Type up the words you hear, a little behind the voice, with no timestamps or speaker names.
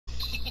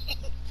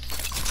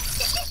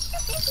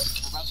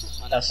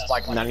That's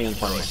like not even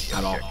funny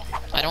at all.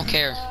 I don't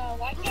care.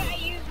 Why can't I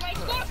use my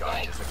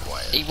shotgun?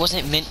 It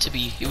wasn't meant to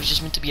be. It was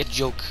just meant to be a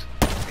joke.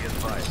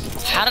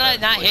 How did I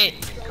not hit?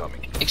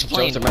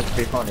 Explain. Jokes are meant to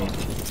be funny.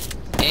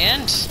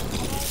 And?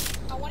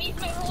 I want to use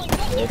my rolling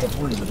gun. There's a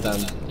point, but then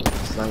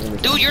it's not gonna be.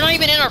 Dude, you're not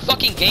even in our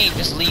fucking game.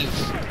 Just leave.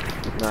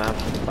 Nah,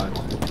 fine.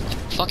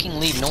 Fucking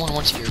leave. No one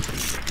wants you here.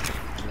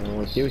 I don't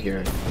want you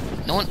here.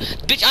 No one.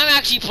 Bitch, I'm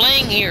actually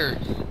playing here.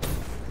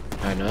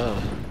 I know.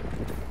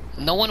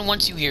 No one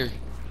wants you here.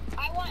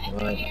 I want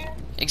Ender Right. here.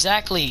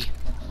 Exactly.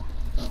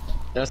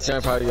 That's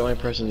probably the only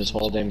person in this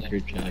whole damn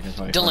crew chat I can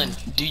find.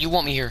 Dylan, do you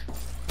want me here?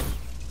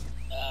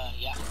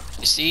 Yeah.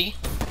 You see?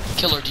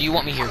 Killer, do you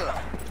want me here?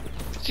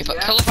 Okay, but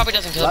Killer probably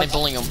doesn't because I've been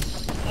bullying him.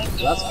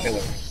 That's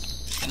killer.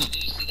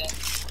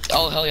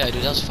 Oh, hell yeah,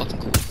 dude. That was fucking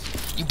cool.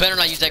 You better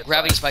not use that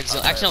gravity spike.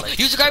 Actually, no.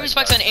 Use the gravity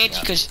spikes on Angie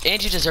because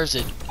Angie deserves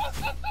it.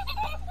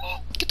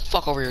 Get the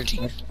fuck over here,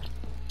 Angie.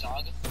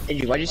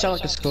 Hey, why'd you sound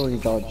like a scolding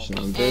dog just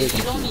now, dude?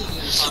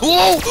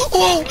 Whoa!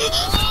 Whoa!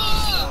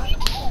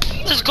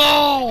 Let's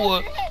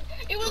go!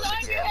 It was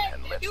on your head.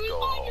 It was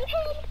on your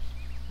head.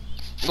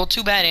 Well,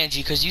 too bad,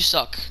 Angie, because you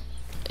suck.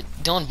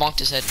 Dylan bonked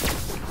his head.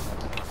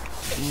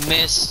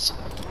 Missed.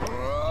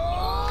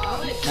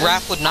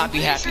 Raph would not be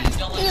happy.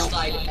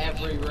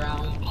 Every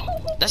round.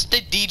 That's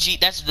the DG,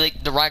 that's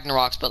the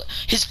Ragnarok spell.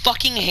 His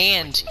fucking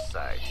hand.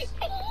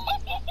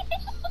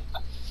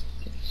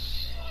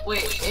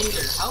 Wait,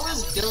 Ender, how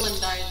has Dylan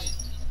died?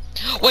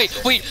 Wait,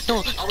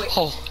 no. Oh wait,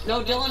 Oh.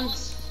 no,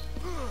 Dylan's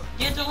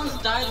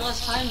died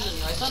less times than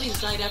you. I thought he's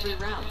died every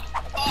round.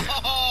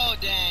 Oh,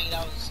 dang,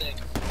 that was sick.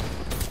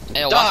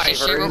 Hey, watch this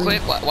shit real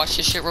quick. Watch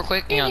this shit real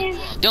quick. Hang on.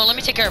 Dylan, let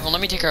me take care of him.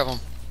 Let me take care of him.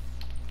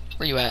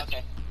 Where you at?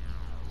 Okay.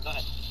 Go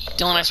ahead.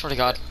 Dylan, I swear to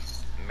God.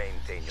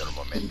 Maintain your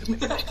momentum in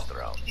the next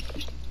round.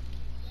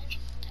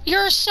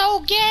 You're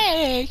so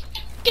gay.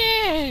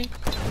 Gay.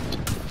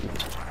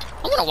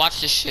 I'm gonna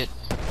watch this shit.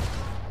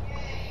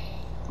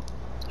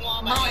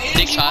 No, Andy,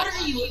 Big shot.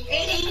 what are you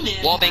aiming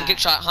at? Wallbang, kick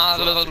shot.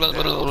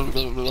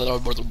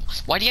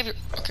 Why do you have your...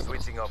 Okay, bro.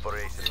 Switching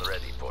operation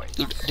ready point.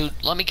 Dude,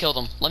 let me kill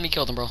them. Let me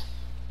kill them, bro.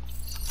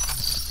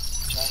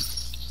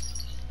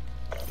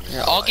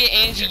 Here, I'll get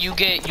Angie, you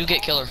get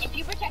Killer. If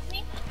you protect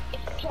me,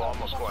 it's killer.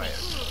 Bomb acquired.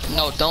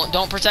 No,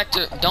 don't protect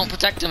her. Don't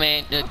protect him,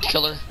 man.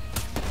 Killer.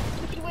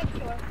 You win,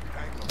 killer.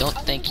 Don't,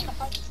 thank you.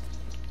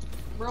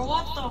 Bro,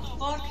 what the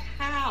fuck?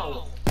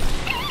 How?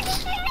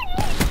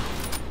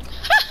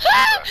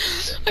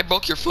 I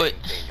broke your foot.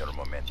 Maintain your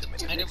momentum in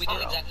the Ender, next we did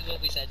round. exactly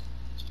what we said.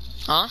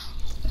 Huh?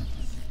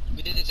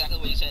 We did exactly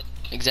what you said.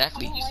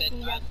 Exactly. You said,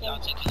 y'all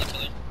take the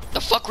killer.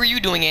 The fuck were you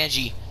doing,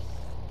 Angie?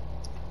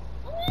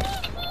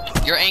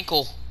 Your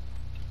ankle.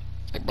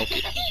 I broke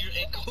it. Your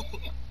ankle.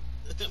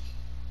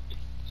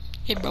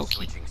 It broke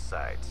you. Switching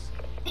sides.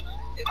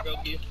 It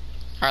broke you.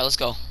 Alright, let's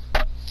go.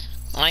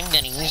 I'm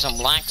gonna use a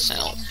black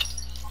cell.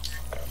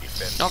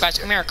 Defend No, guys,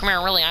 come here,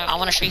 really. I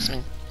want to show you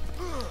something.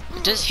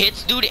 It just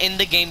hits, dude, in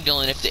the game,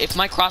 Dylan. If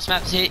my cross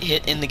maps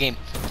hit in the game.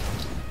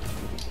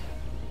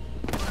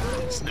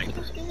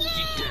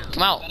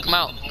 Come out.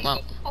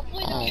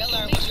 Oh.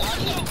 Killer, what's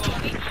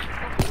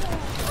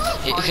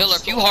your Killer,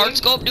 if you hard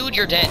scope, dude,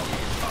 you're dead.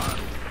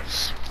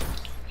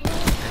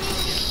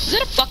 Is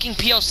that a fucking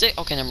PO6?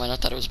 Okay, never mind. I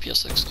thought it was a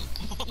PO6.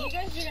 You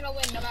guys are gonna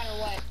win no matter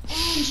what.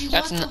 Angie,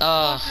 That's what the an,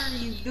 fuck are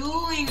you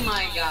doing,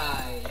 my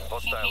guy?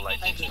 hostile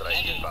lightning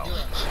strike inbound.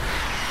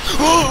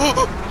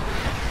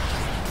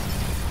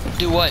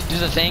 Do what? Do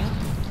the thing?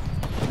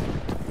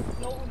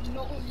 No.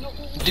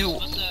 Do.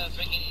 Supposed to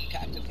freaking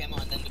active camo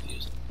and then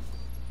defuse.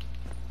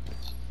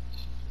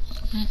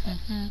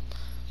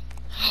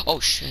 Oh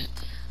shit.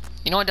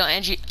 You know what,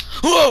 Angie?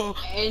 Whoa!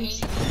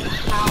 Angie,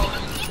 how?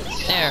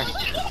 There.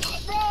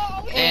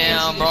 Bro,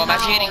 Damn, bro, I'm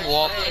actually hitting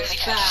wall. It's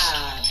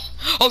bad.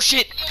 Oh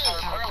shit!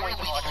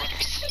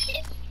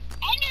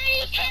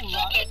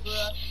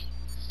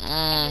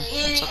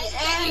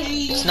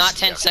 It's not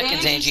 10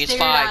 seconds, Angie, it's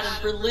 5.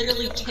 For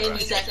literally 10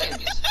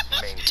 seconds.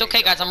 It's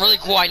okay, guys, I'm really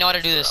cool. I know how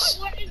to do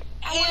this.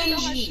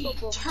 Angie,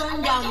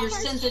 turn down your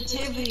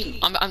sensitivity.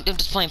 I'm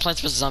just playing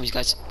Plants vs. Zombies,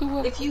 guys.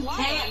 If you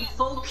can't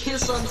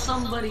focus on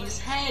somebody's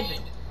head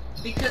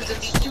because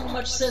it's too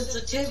much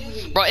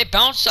sensitivity. Bro, it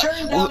bounced up.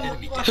 Turn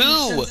down your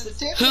fucking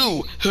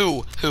sensitivity.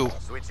 Who?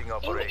 Switching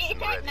operation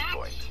ready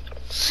point.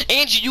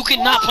 Angie, you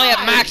cannot play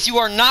at max. You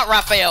are not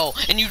Raphael,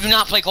 and you do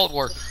not play Cold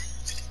War.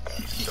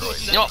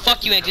 You know what?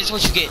 Fuck you, Angie. This is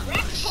what you get.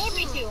 Raph told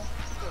me to.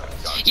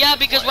 Yeah,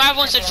 because Raph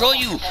wants to troll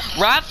you.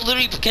 Raph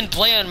literally can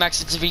play on max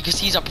sensitivity because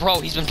he's a pro.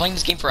 He's been playing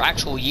this game for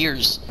actual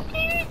years.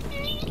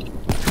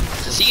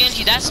 See,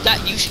 Angie,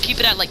 that. You should keep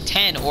it at like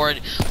 10 or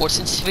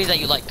sensitivity that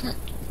you like. Come here.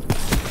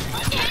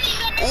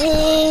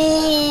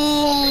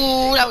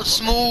 Ooh, that was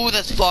smooth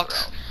as fuck.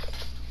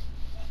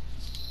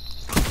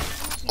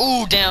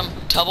 Ooh, damn.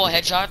 Double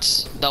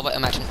headshots. Double.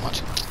 Imagine.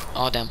 Watch.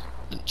 Oh, damn.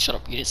 Shut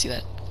up. You didn't see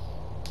that.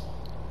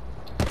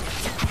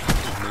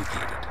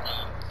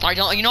 Alright,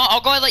 don't. You know what?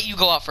 I'll go ahead and let you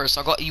go out first.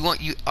 I'll go. I'll go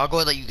ahead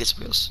and let you get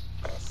some kills.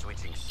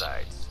 Switching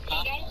sides.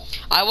 Hey guys,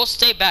 I will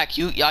stay back.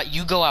 You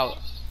go out.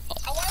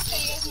 I want to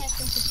show you guys my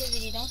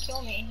sensitivity. Don't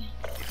kill me.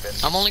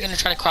 Defend I'm only gonna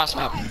try to cross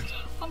map. I'm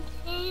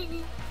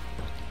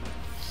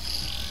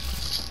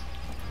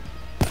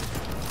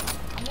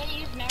gonna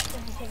use max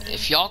sensitivity.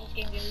 If y'all-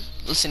 This game goes.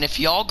 Listen, if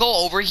y'all go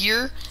over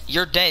here,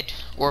 you're dead.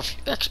 Or if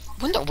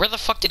where the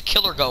fuck did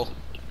Killer go?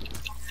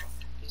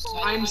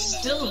 I'm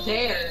still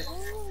there.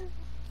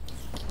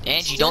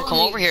 Angie, don't come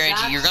over here,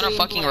 Angie. You're gonna Same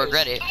fucking place.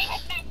 regret it.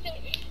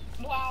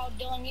 Wow, Dylan,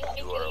 you let me You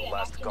tell are you a that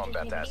last max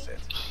combat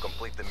sensitivity. asset.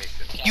 Complete the mission.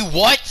 You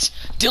what?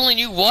 Dylan,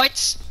 you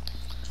what?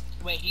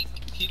 Wait,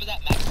 he was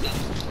at max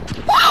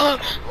damage.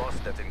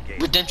 Lost that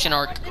engagement. Redemption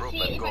arc. Let's Group see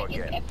and if go I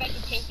can, again. if I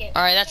can take it.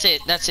 All right, that's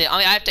it. That's it. I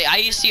mean, I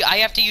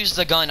have to use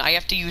the gun. I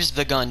have to use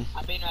the gun.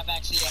 I'm being right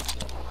back. See ya.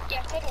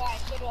 Yeah, so do I.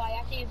 So do I. I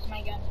have to use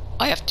my gun.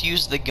 I have to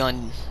use the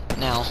gun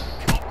now. So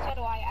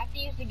do I. I have to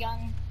use the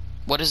gun.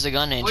 What is the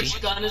gun, Angie? Which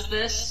gun is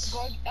this?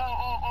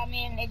 I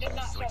mean, it does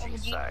not start Switching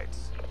with a G. sides.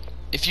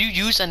 If you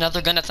use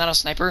another gun that's not a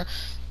sniper,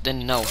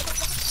 then no.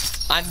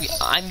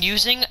 I'm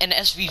using an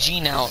SVG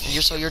now.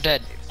 You're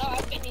dead. Oh,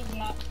 I've been using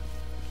that.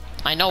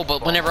 I know,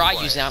 but whenever I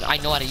use it, I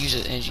know how to use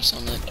it, Angie. So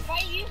I'm like, If I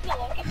use the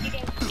locust, you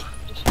guys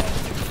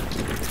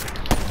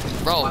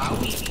destroy. bro, Wow.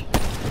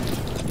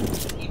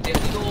 He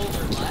didn't go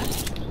over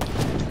left.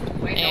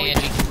 Wait, no, hey, he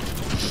Angie.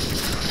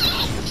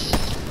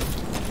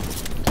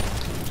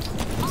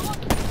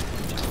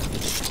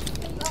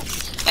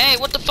 Hey,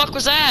 what the fuck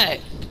was that?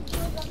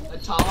 a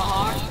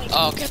tomahawk.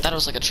 Oh, okay, I thought it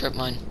was like a trip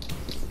mine.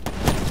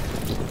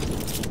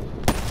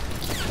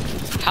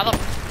 How the?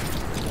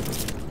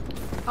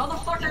 How the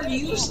fuck are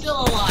you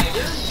still alive?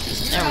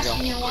 There we go.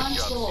 You're asking I'm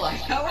still alive.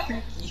 How are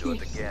Do you?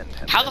 it again.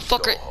 and How the then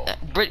fuck go are? home.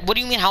 Brit, what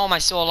do you mean? How am I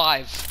still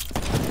alive?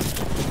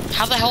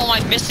 How the hell am I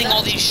missing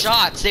all these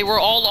shots? They were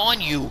all on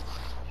you.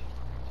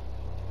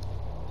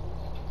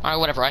 Alright,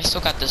 whatever. I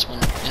still got this one,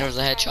 and it was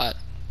a headshot.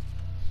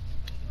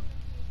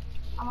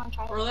 I'm on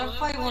try. Bro, that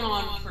fight went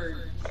on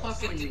for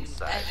fucking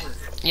ever.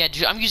 Yeah,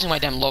 dude, I'm using my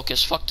damn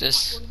locust. Fuck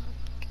this.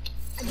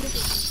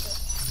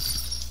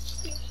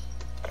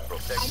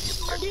 Protect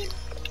the objective.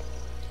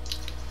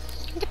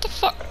 What the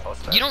fuck?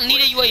 Hostile You don't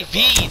need a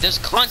UAV. There's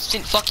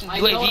constant fucking I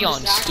know UAV I'm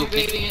on, just stupid.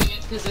 activating it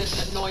because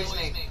it annoys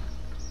me.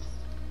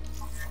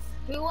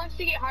 Who wants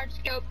to get hard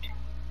scoped?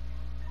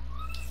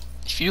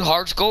 If you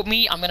hard scope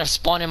me, I'm gonna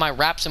spawn in my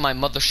wraps in my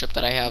mothership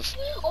that I have.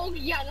 Oh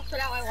yeah, that's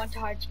what I want to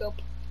hard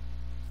scope.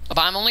 But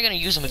I'm only gonna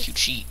use them if you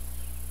cheat.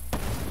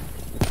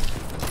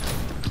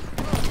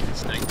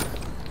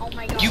 Oh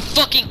my god. You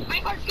fucking. I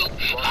hard scope.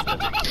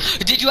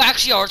 Did you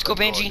actually hard scope,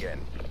 Go Angie? again.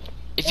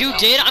 If you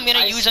did, I'm gonna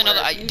I use swear,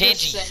 another. if you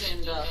just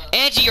Angie. send,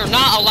 Angie, you're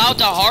not allowed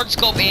to hard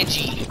scope,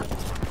 Angie.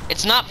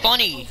 It's not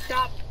funny.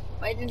 Stop.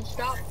 I didn't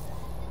stop.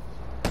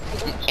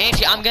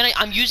 Angie,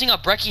 I'm using a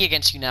brecci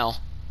against you now.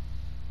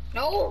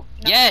 No.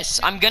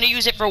 Yes, I'm gonna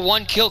use it for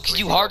one kill because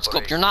you hard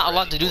scope. You're not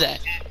allowed to do that.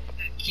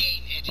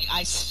 Game, Angie.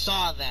 I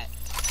saw that.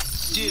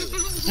 Dude.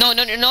 No,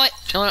 no, no, no,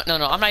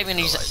 no. I'm not even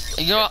gonna use it.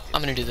 You know what?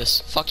 I'm gonna do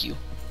this. Fuck you.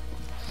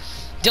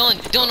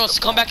 Dylan, no,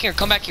 come back here.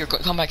 Come back here.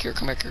 Come back here.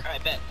 Come back here.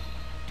 Alright, bet.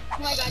 Oh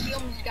my god, you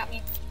almost got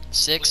me.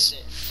 6,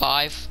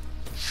 5,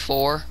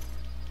 4,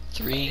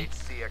 3,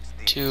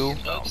 HCXD 2,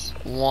 inbound.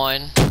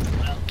 1,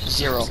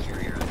 0.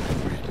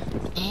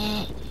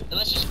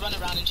 Let's just run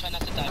around and try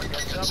not to die.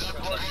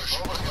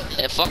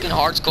 Fucking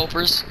hard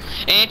scopers.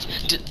 And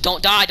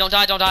don't die.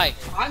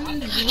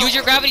 I'm Use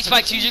your gravity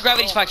spikes. Use your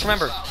gravity spikes.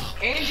 Remember.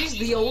 Angie's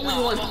the only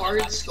one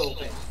hard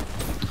scoping.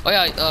 Oh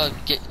yeah.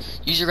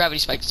 Use your gravity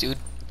spikes, dude.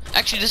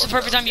 Actually, this is the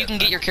perfect time you can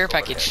get your care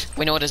package.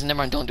 Wait, no, it isn't. Never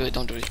mind. Don't do it.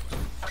 Don't do it.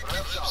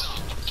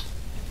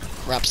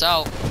 Wraps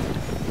out.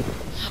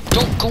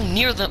 Don't go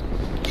near them.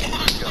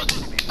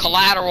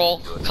 Collateral,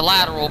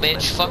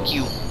 bitch. Fuck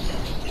you.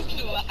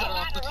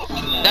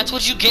 That's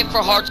what you get for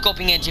hard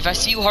scoping, Angie. If I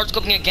see you hard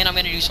scoping again, I'm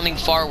gonna do something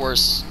far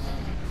worse.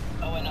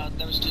 Oh wait, no,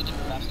 there was two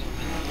different raps.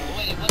 Oh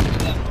wait, it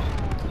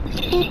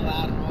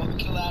wasn't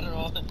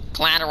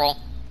collateral.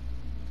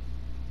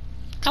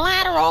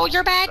 Collateral.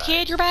 You're bad,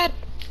 kid. You're bad.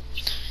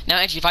 Now,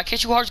 Angie, if I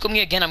catch you hard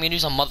scoping again, I'm gonna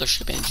use a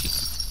mothership, Angie.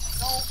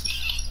 No.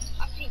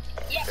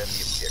 Yeah. Defend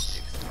the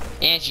objective.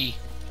 Angie,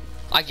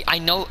 I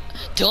know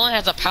Dylan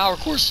has a power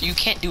core, so you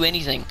can't do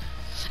anything.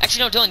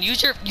 Actually, no, Dylan,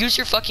 use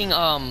your fucking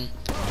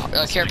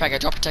care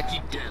package. I'll protect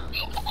you.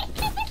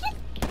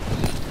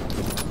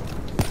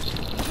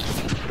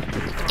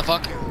 What the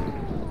fuck?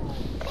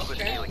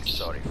 Quit feeling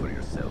sorry for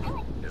yourself.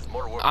 There's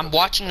more work. I'm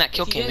watching that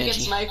kill If you cam, didn't get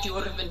Angie. sniped, you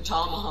would have been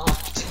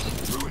tomahawked.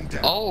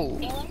 Oh,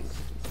 Dylan.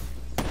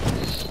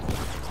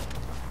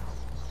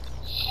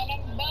 And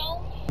then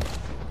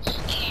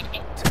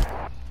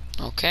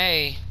boom.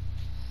 okay.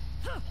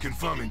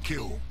 Confirming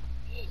kill.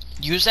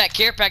 Use that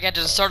care package at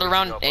the start of the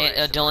round,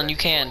 Dylan. You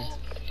can.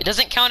 It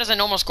doesn't count as a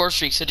normal score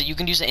streak, so that you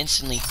can use it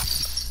instantly.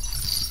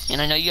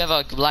 And I know you have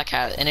a black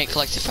hat, and it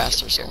collects it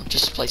faster, so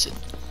just place it.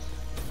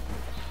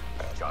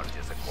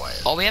 Charges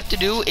acquired. All we have to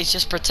do is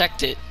just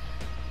protect it.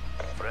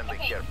 Friendly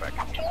Okay. care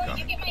package Tor,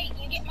 incoming.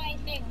 you get my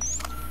thing.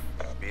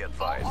 Be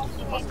advised.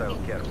 Hostile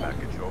care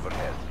package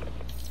overhead.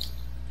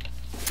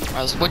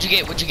 Alright, what'd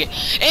you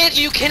get?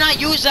 Angie, you cannot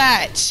use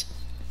that!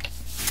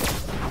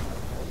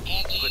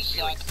 Angie, Quit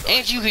suck.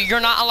 Angie, you're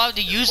not allowed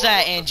to use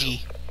that,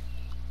 Angie.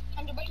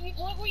 What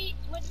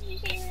did you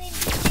say you were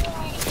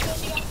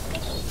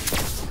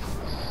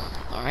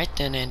in? Alright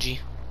then, Angie.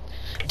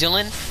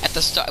 Dylan, at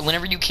the start,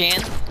 whenever you can,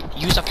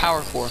 use a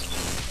power core.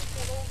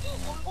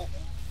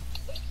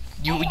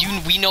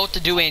 We know what to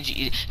do,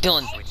 Angie.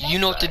 Dylan, you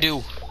know what to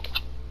do.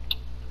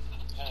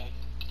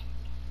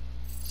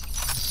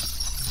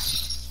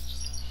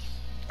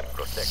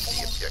 Protect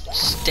the objective.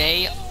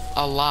 Stay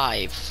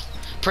alive.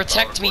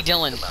 Protect me,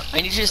 Dylan.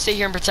 I need you to stay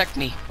here and protect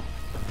me.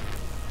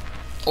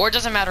 Or it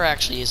doesn't matter,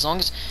 actually, as long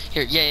as...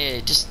 Here, yeah,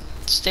 just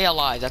stay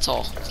alive, that's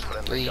all.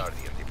 Friendly 3.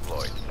 Guardian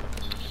deployed.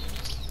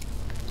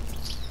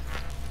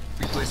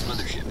 Request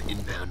mothership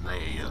inbound my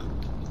AO.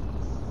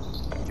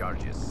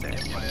 Charges set.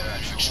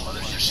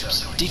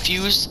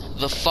 Defuse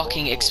the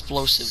fucking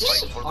explosives.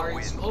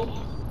 Alright, smoke.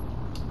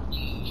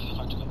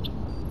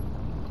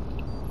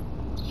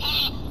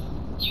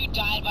 You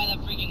died by the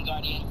freaking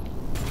Guardian.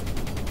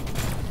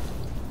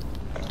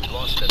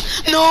 Lost them.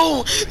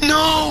 No!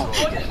 No!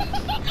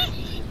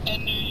 I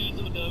knew you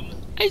were so dumb.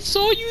 I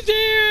saw you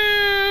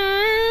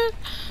there!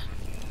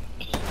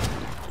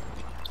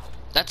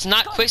 That's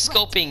not quick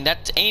scoping,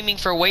 that's aiming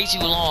for way too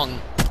long.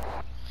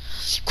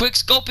 Quick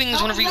scoping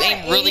is whenever you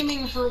aim really...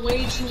 aiming for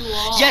way too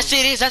long. Yes,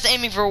 it is, that's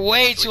aiming for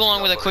way too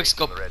long with a quick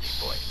scope. Ready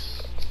point.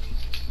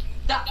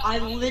 That, I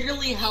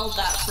literally held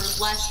that for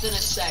less than a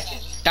second.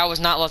 That was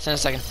not less than a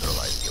second.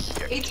 Neutralize the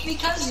objective. It's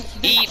because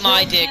the Eat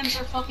my kill dick. cams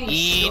are fucking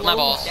Eat my slowed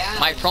balls. down.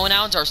 My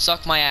pronouns are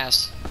suck my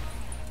ass.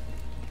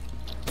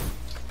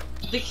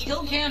 The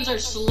kill cams are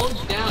slowed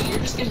down. You're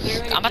just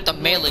comparing. I'm about to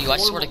melee you, I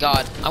swear to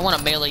God. I want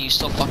to melee you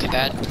so fucking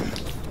bad.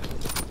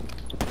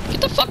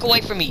 Get the fuck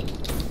away from me.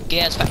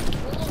 Get ass back.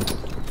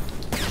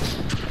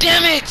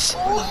 Damn it!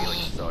 Feeling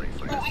sorry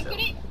for No, I yourself.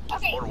 couldn't.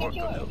 Okay, More work to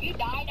Mitchell, do. if you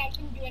died, I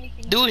couldn't do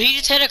anything. Dude, he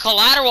just hit a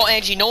collateral,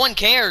 Angie. No one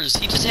cares.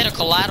 He just hit a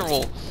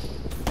collateral.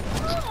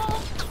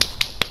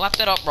 Clap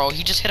that up, bro.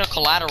 He just hit a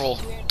collateral.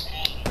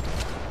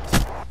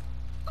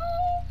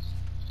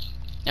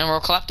 And bro,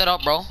 clap that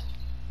up, bro.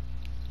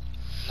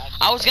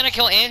 I was gonna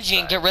kill Angie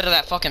and get rid of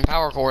that fucking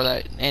power core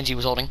that Angie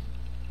was holding.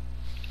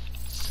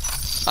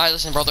 Alright,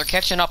 listen, bro. They're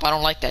catching up. I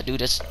don't like that,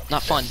 dude. It's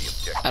not fun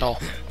at all.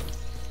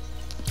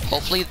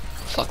 Hopefully,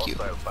 fuck you.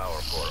 Hostile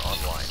power core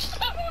online.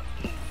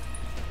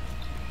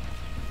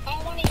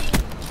 I want to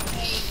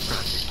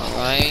use.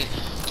 Alright.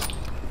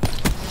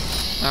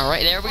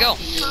 Alright, there we go.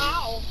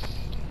 How?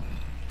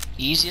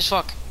 Easy as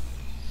fuck.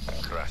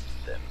 Crushed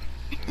them.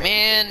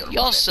 Man,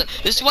 y'all this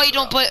is why you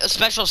don't put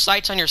special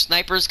sights on your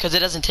snipers, because it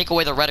doesn't take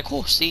away the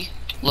reticle. See?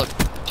 Look.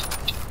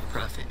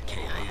 Profit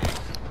KIA.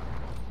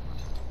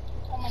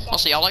 Oh my god.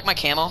 Also, y'all like my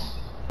camo?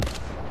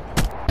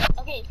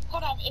 Okay,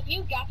 hold on. If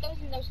you got those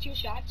in those 2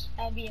 shots,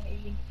 that would be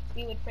amazing.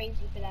 We would praise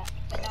you for that.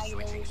 But now you're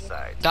a Switching loser.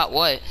 sides. Got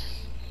what?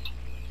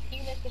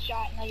 You missed the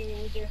shot, now you're a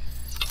loser.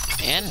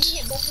 And? If you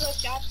hit both of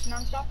those shots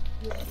non-stop,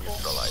 you're cool.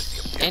 Neutralize the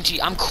objective.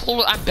 Angie, I'm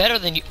cool. I'm better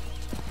than you.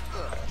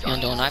 Hang on,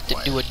 Dylan, I have to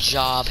do a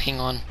job. Hang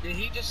on. Did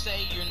he just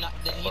say you're not?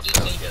 Did he just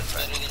say Hostile you're gas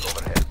better than matrix you?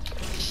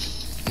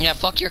 overhead. Yeah,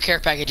 fuck your care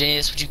package, and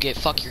that's what you get.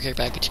 Fuck your care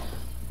package.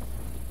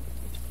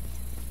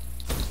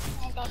 Oh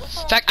my god,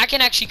 what's In fact, I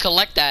can actually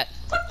collect that.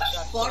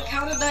 Fuck,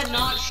 how did that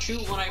not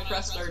shoot when I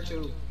pressed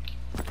R2?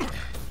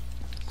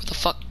 What the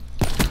fuck?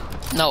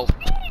 No.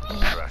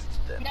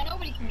 Crushed them. Now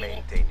nobody can get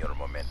it. Maintain your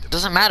momentum.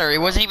 Doesn't matter.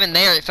 It wasn't even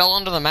there. It fell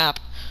under the map.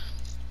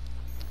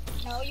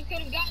 No, you could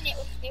have gotten it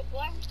with the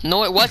black.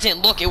 No, it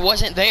wasn't. Look, it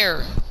wasn't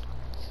there.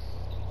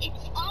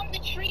 It's on the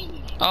tree.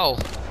 Oh.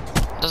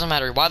 Doesn't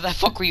matter. Why the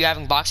fuck were you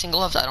having boxing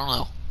gloves? I don't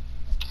know.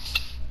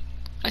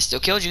 I still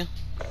killed you.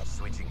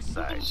 Switching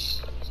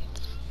sides.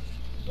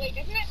 Wait,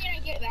 doesn't that mean I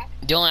get it back?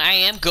 Dylan, I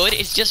am good.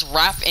 It's just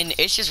Raph and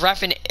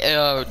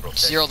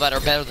Zero that are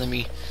better than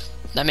me.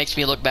 That makes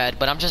me look bad,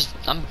 but I'm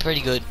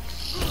pretty good. What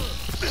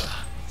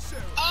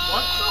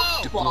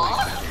the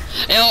fuck?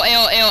 Ew,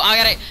 I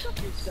gotta.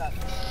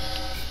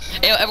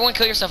 Ew, everyone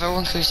kill yourself.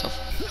 Everyone kill yourself.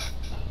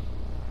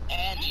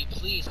 Angie,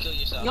 please kill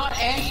yourself. You know what,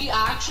 Angie,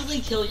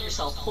 actually kill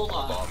yourself. Hold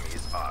on. Bomb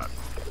is armed.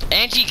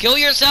 Angie, kill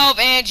yourself,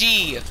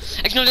 Angie.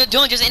 Actually, no,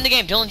 Dylan, just end the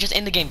game. Dylan, just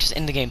end the game. Just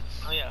end the game.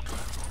 Oh yeah.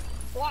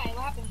 Why?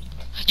 What happened?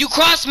 You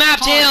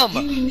cross-mapped You him.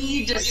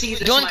 need to see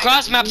this. Don't Mike.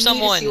 cross-map You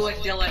someone. need to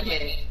see what Dylan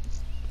hit.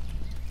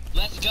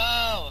 Let's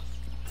go.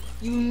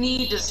 You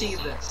need to see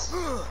this.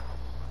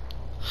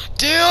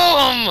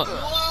 Damn.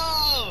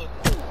 Whoa.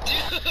 Dude.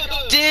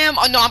 Damn.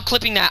 Oh, no, I'm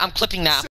clipping that. I'm clipping that.